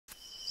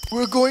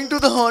We're going to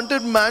the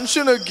haunted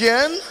mansion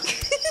again?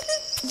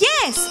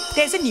 Yes,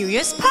 there's a New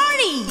Year's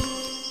party.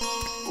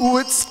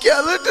 With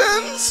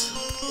skeletons?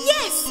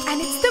 Yes,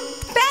 and it's the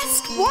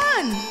best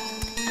one.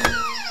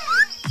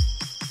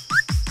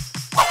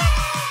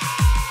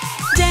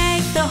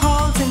 Deck the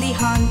halls in the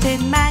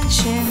haunted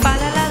mansion. Fa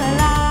la la la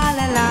la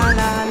la la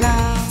la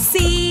la.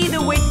 See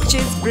the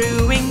witches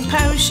brewing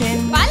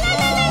potion. Fa la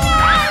la la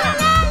la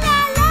la la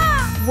la.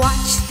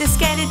 Watch the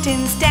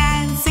skeletons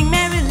dancing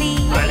merrily.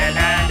 Fa la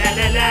la la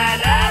la la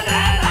la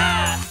la la.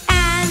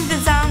 And the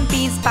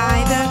zombies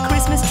by the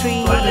Christmas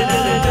tree. Fa la la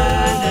la la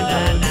la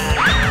la la.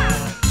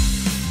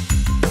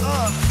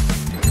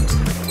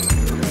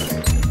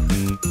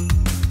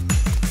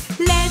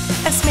 Let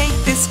us make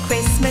this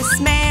Christmas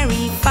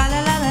merry. Fa la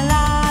la la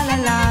la la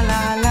la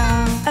la la.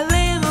 A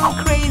little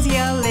crazy,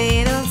 a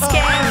little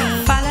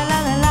scary. Fa la la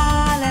la la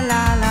la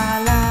la la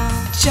la.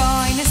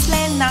 Join us,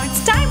 Len. Now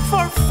it's time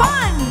for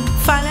fun.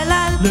 Fa la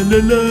la la la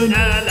la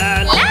la la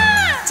la.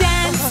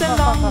 Dance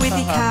along with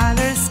the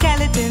color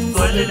skeletons.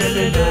 Fa la la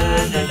la la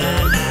la la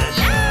la.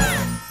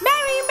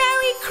 Merry,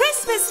 Merry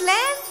Christmas,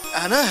 Len.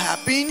 And a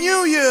Happy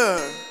New Year.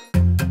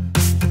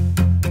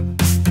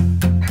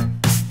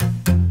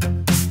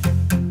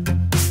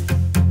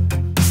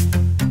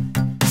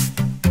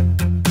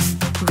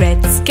 Red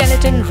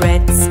skeleton,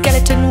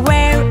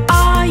 where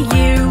are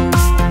you?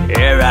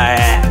 Here I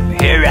am,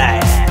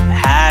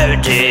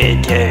 how do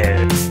you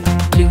do?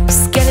 Blue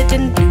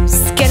skeleton,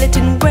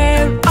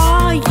 where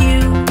are you?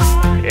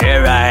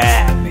 Here I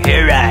am,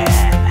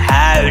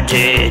 how do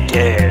you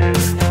do?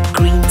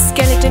 Green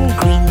skeleton,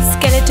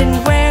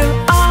 where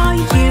are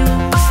you?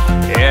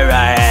 Here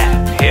I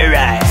am,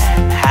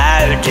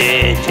 how do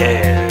you do?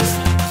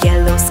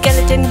 Yellow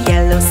skeleton,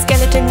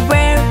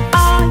 where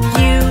are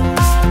you?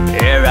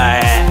 Here I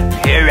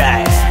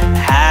am,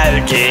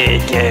 how do you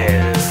do?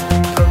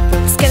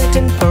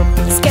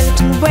 Purple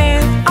skeleton,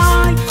 where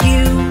are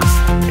you?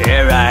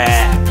 Here I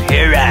am,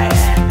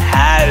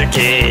 how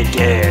do you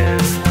do?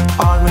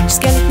 Orange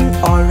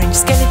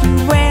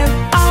skeleton, where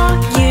are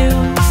you?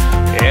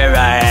 Here I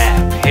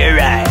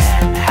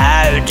am,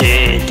 how do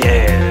you do?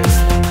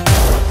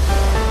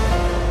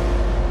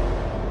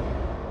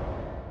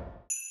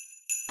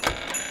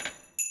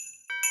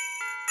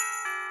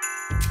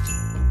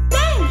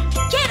 Ben,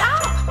 get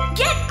up!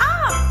 Get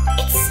up!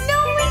 It's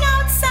snowing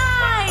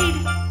outside!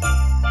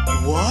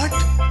 What?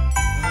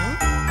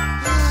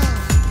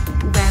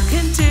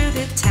 Welcome to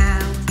the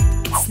town.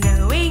 It's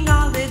snowing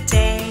all the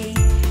day.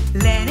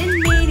 Len and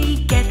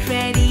Minnie, get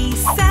ready.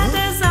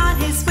 Santa's on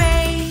his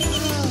way.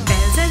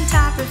 Bells on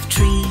top of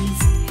trees.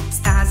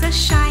 Stars are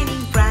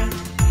shining bright.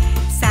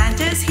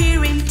 Santa's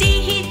here in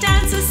Teehee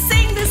town, so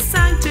sing the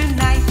song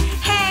tonight.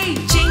 Hey,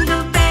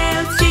 jingle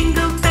bells,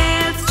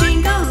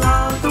 jingle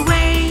all the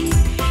way.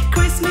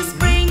 Christmas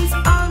brings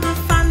all the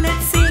fun.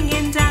 Let's sing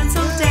and dance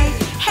all day.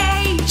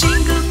 Hey,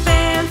 jingle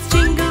bells,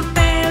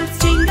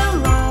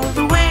 jingle all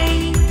the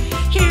way.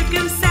 Here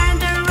comes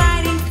Santa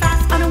riding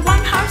fast on a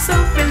one-horse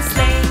open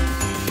sleigh.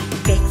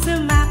 Bake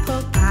some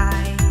apple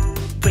pie,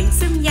 bring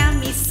some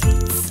yummy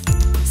sweets.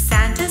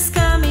 Santa's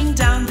coming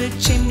down the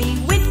chimney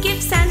with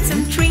gifts and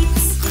some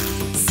treats.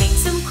 Sing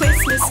some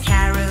Christmas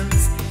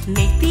carols,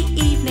 make the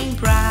evening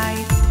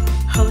bright.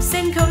 Hosts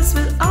and ghosts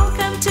will all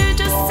come to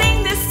just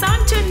sing this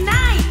song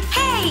tonight.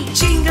 Hey,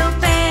 jingle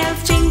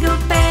bells, jingle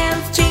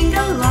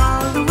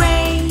all the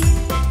way.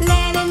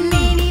 Len and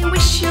Minnie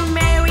wish you a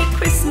Merry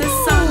Christmas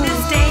on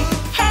this day.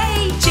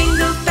 Hey,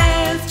 jingle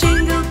bells,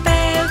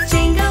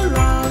 jingle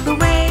all the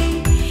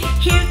way.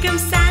 Here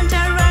comes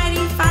Santa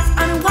riding fast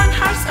on a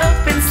one-horse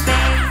open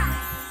sleigh.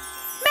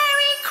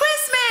 Merry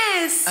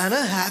Christmas! And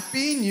a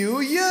Happy New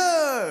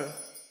Year.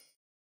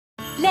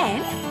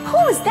 Len, who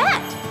is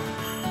that?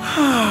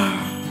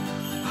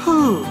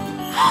 Who?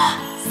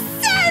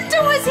 Santa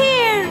was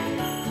here!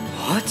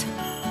 What?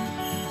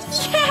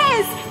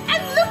 Yes!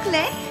 And look,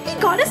 Len, he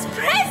got us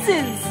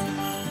presents!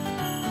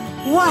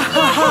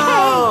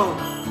 Wow!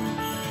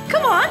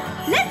 Come on,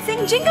 let's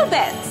sing Jingle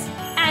Bells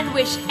and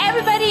wish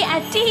everybody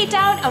at Teehee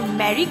Town a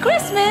Merry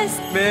Christmas!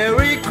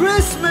 Merry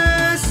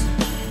Christmas!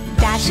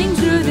 Dashing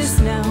through the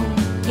snow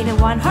in a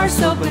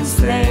one-horse open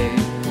sleigh.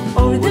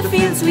 Over the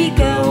fields we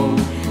go,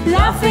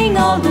 laughing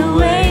all the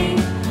way.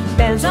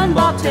 Bells on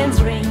bobtails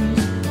ring,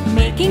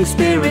 making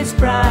spirits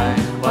bright.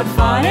 What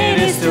fun it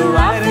is to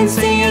ride and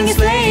sing a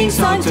sleighing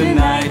song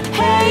tonight.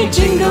 Hey,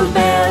 jingle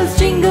bells,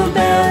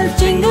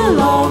 jingle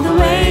all the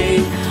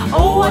way.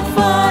 Oh, what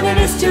fun it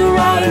is to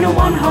ride in a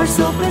one-horse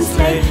open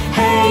sleigh.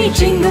 Hey,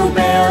 jingle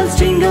bells,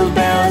 jingle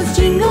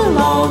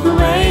all the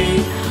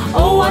way.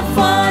 Oh, what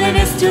fun it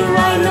is to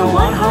ride in a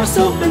one-horse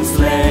open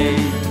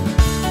sleigh.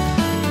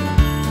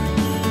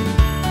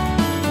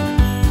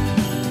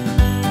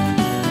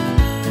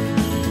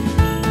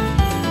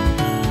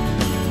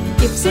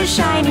 Gifts are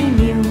shining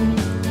new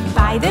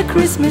by the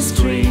Christmas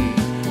tree.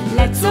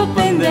 Let's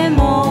open them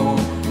all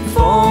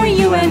for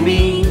you and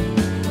me.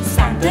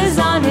 Santa's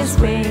on his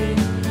way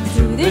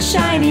through the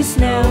shiny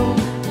snow.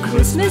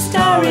 Christmas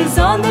star is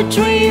on the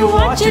tree,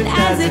 watch it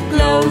as it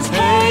glows.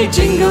 Hey,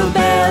 jingle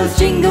bells,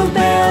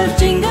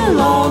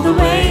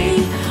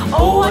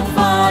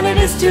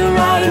 is to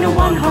ride in a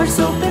one-horse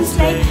open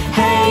sleigh.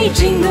 Hey,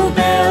 jingle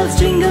bells,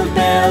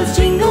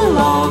 jingle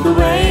all the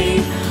way.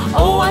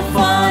 Oh, what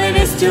fun it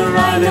is to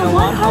ride in a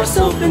one-horse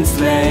open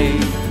sleigh.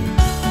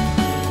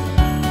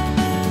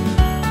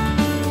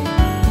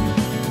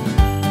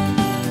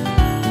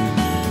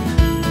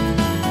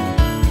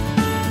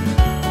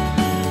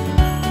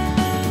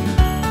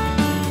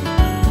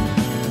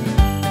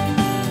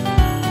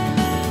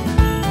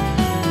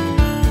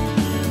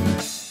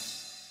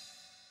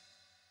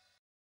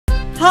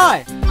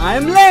 Hi,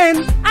 I'm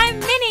Len. I'm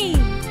Minnie.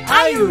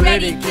 Are you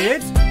ready,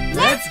 kids?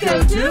 Let's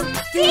go to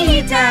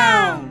Teehee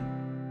Town.